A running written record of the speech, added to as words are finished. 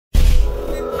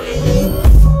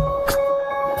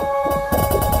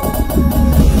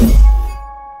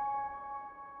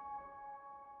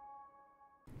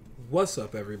What's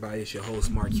up, everybody? It's your host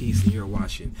Marquise, and you're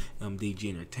watching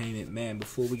MDG Entertainment. Man,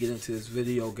 before we get into this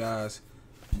video, guys,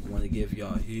 I want to give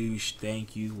y'all a huge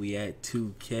thank you. We at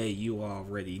 2K. You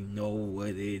already know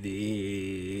what it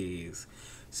is.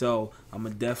 So I'm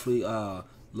gonna definitely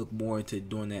look more into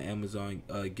doing that Amazon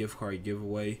gift card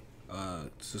giveaway.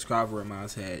 Subscriber of mine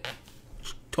had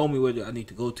told me where I need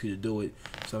to go to do it,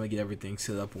 so I'm gonna get everything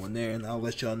set up on there, and I'll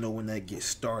let y'all know when that gets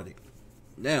started.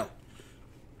 Now,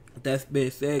 with that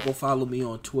being said, go follow me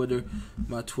on Twitter.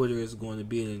 My Twitter is going to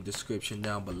be in the description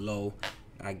down below.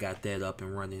 I got that up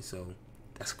and running, so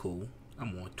that's cool.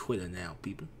 I'm on Twitter now,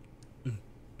 people.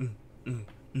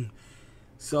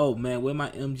 So, man, where my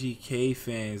MGK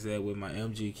fans at? Where my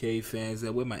MGK fans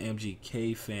at? Where my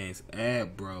MGK fans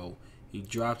at, bro? He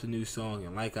dropped a new song,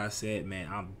 and like I said, man,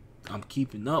 I'm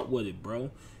keeping up with it,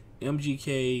 bro.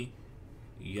 MGK,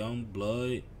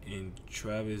 Yungblud, and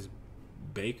Travis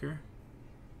Barker.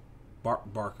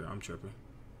 I'm tripping.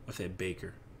 I said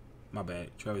Baker. My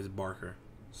bad. Travis Barker.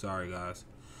 Sorry, guys.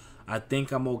 I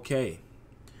think I'm okay.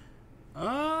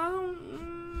 I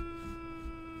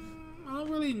don't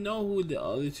really know who the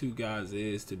other two guys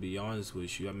is, to be honest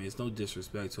with you. I mean, it's no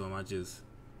disrespect to them. I just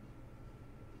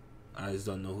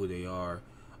don't know who they are.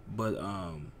 But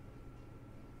I'm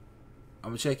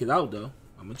gonna check it out though.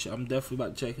 I'm definitely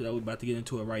about to check it out. We're about to get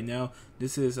into it right now.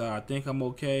 This is I think I'm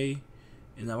okay.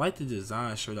 And I like the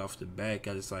design straight off the back.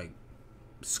 Got this like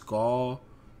skull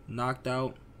knocked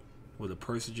out with a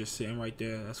person just sitting right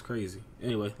there. That's crazy.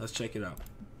 Anyway, let's check it out.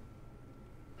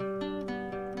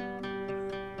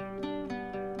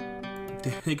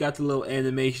 They got the little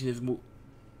animation is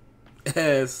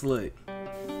slick.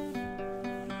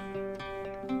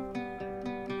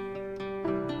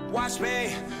 Watch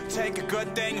me take a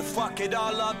good thing and fuck it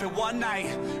all up in one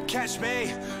night. Catch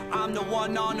me, I'm the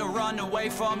one on the run away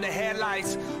from the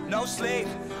headlights. No sleep,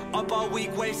 up all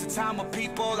week, wasting time with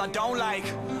people I don't like.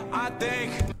 I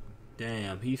think.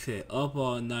 Damn, he said up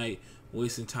all night,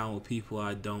 wasting time with people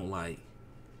I don't like.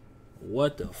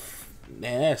 What the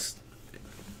man? That's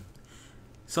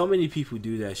so many people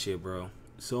do that shit, bro.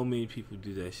 So many people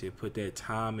do that shit. Put that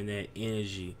time and that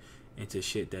energy into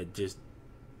shit that just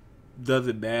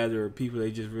doesn't matter. People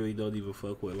they just really don't even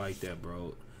fuck with like that,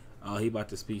 bro. He about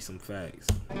to speak some facts.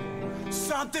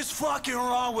 Something's fucking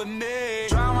wrong with me.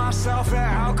 Drown myself in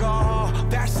alcohol.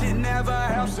 That shit never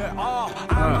helps at all.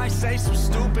 I might say some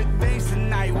stupid things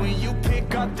tonight when you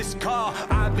pick up this call.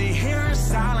 I've been hearing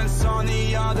silence on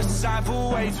the other side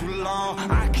for way too long.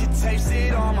 I can taste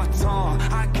it on my tongue.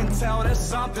 I can tell that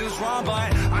something's wrong,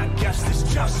 but I guess it's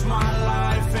just my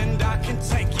life and I can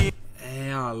take it.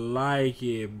 Hey, I like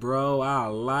it, bro. I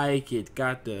like it.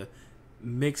 Got the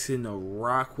mixing the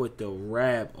rock with the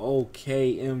rap.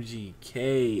 Okay,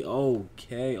 MGK.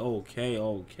 Okay.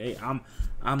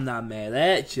 I'm not mad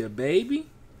at you, baby.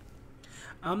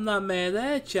 I'm not mad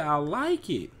at you. I like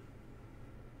it,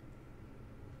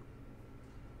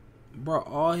 bro.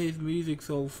 All his music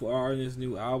so far in this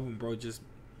new album, bro, just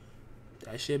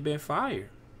that shit been fire.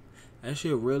 That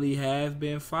shit really has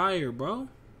been fire, bro.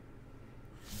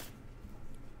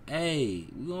 Hey,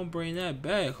 we gonna bring that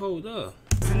back. Hold up.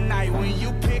 Tonight when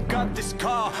you pick up this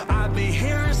call, I've been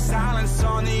hearing silence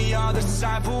on the other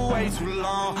side for way too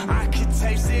long. I can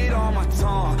taste it on my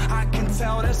tongue. I can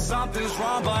tell that something's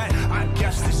wrong, but I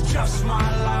guess it's just my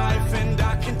life and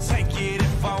I can take it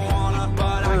if I wanna,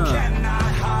 but I cannot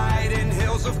hide in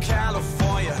hills of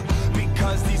California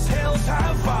because these hills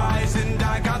have eyes and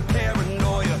I got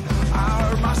paranoia. I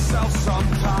hurt myself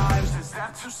sometimes. Is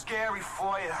that too scary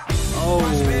for you? Oh,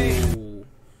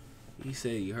 he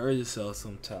said he hurt himself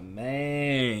sometime.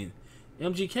 Man,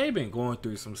 MGK been going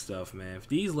through some stuff, man. If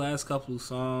these last couple of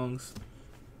songs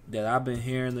that I've been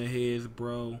hearing of his,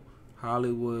 bro,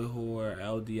 Hollywood Whore,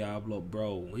 El Diablo,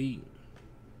 bro,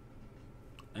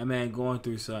 that man going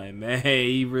through something, man.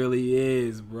 He really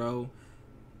is, bro.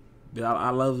 But I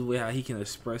love the way how he can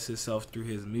express himself through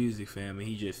his music, fam. And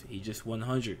he just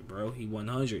 100, bro. He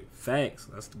 100. Facts.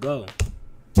 Let's go.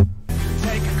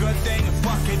 Take a good thing and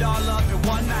fuck it all up in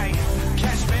one night.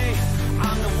 Catch me,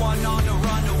 I'm the one on the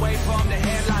run away from the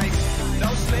headlights.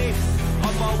 No sleep,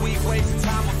 up all week, wasting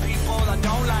time with people I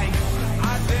don't like.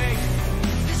 I think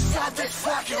something's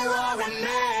fucking wrong with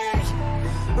me.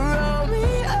 Roll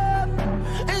me up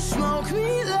and smoke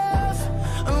me love,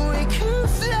 and we can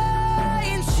fly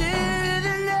into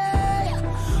the night.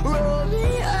 Roll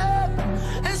me up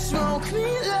and smoke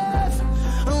me love,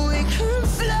 and we can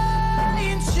fly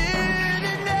into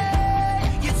the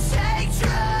night. You take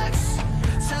drugs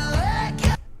to let go.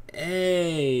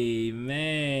 Hey,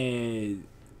 man.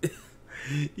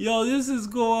 Yo, this is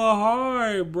going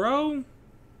hard, bro.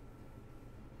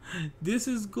 This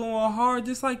is going hard,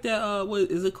 just like that. What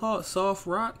is it called? Soft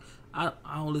rock. I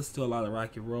don't listen to a lot of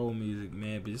rock and roll music,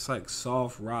 man, but it's like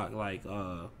soft rock. Like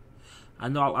I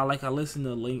know I listen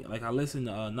to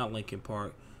not Linkin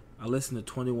Park. I listen to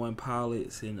 21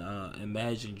 Pilots and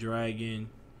Imagine Dragon.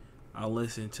 I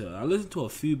listen to a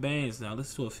few bands now.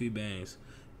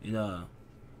 And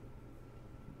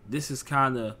this is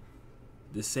kind of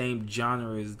the same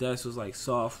genre as that. So it's like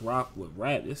soft rock with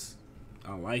rap.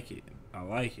 I like it.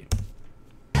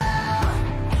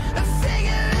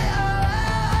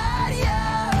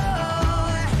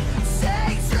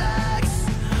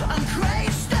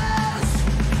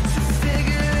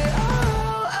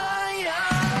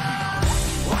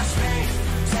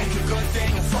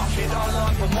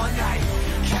 One night,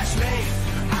 catch me.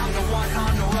 I'm the one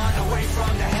on the run away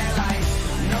from the headlights.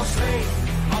 No sleep,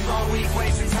 I'm all week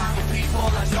wasting time with people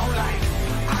I don't like.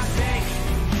 I think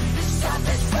there's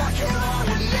something's fucking wrong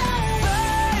with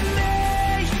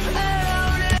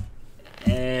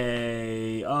me.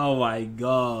 Hey, oh my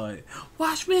God.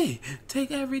 Watch me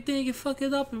take everything and fuck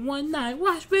it up in one night.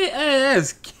 Watch me. Hey,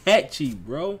 that's catchy,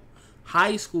 bro.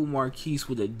 High school Marquise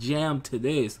with a jam to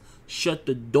this. Shut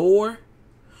the door.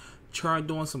 Tried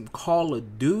doing some Call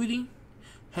of Duty.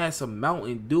 Had some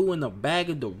Mountain Dew in a bag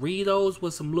of Doritos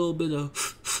with some little bit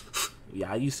of...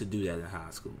 Yeah, I used to do that in high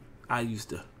school. I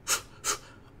used to...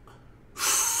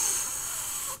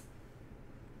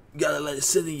 Gotta let it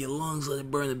sit in your lungs, let it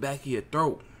burn the back of your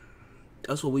throat.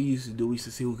 That's what we used to do. We used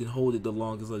to see who can hold it the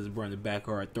longest, let it burn the back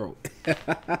of our throat.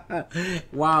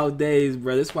 Wild days,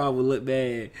 bro. That's why I would look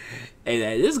bad.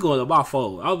 Hey, this is going to my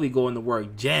phone. I'll be going to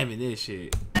work jamming this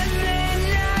shit.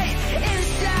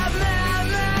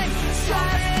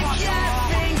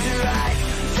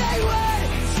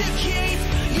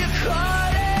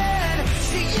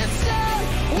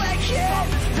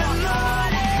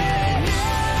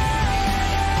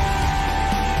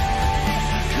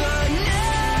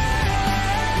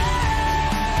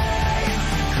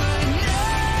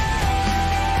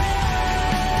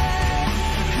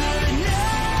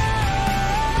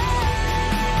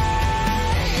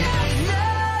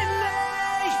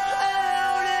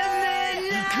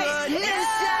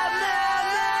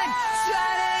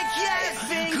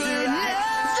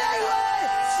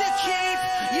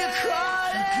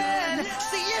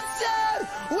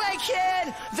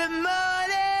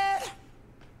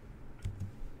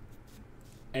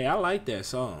 Hey, I like that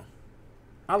song.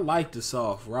 I like the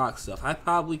soft rock stuff. I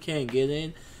probably can't get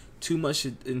in too much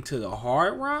into the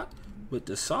hard rock, but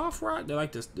the soft rock, they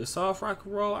like the soft rock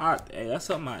and roll. Hey, that's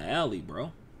up my alley,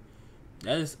 bro.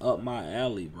 That is up my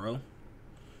alley, bro.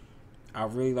 I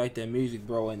really like that music,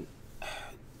 bro. And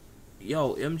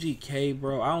yo, MGK,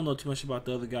 bro. I don't know too much about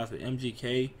the other guys, but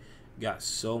MGK got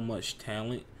so much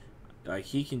talent. Like,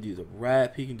 he can do the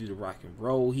rap, he can do the rock and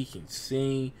roll, he can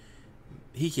sing,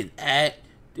 he can act.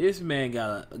 This man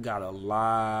got a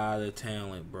lot of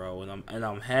talent, bro, and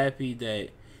I'm happy that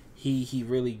he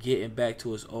really getting back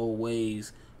to his old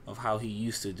ways of how he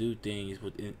used to do things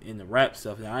in the rap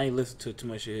stuff. Now, I ain't listened to too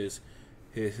much of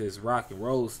his rock and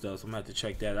roll stuff, so I'm gonna have to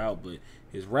check that out. But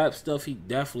his rap stuff, he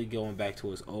definitely going back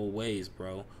to his old ways,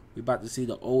 bro. We about to see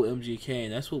the old MGK,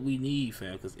 and that's what we need,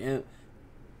 fam. Cause like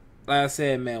I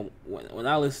said, man, when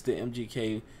I listened to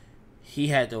MGK, he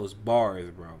had those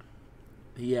bars, bro.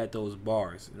 He had those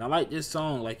bars. And I like this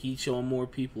song. Like, he's showing more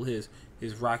people his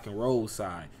rock and roll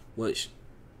side, which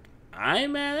I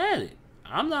ain't mad at it.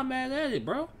 I'm not mad at it,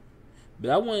 bro.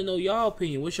 But I want to know y'all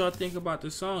opinion. What y'all think about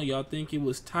the song? Y'all think it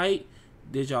was tight?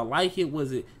 Did y'all like it?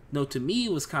 Was it... No, to me,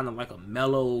 it was kind of like a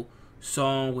mellow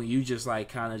song where you just like,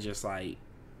 kind of just like,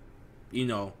 you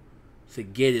know,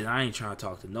 forget it. I ain't trying to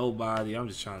talk to nobody. I'm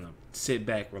just trying to sit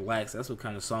back, relax. That's what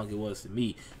kind of song it was to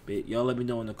me. But y'all let me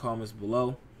know in the comments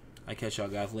below. I catch y'all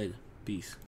guys later. Peace.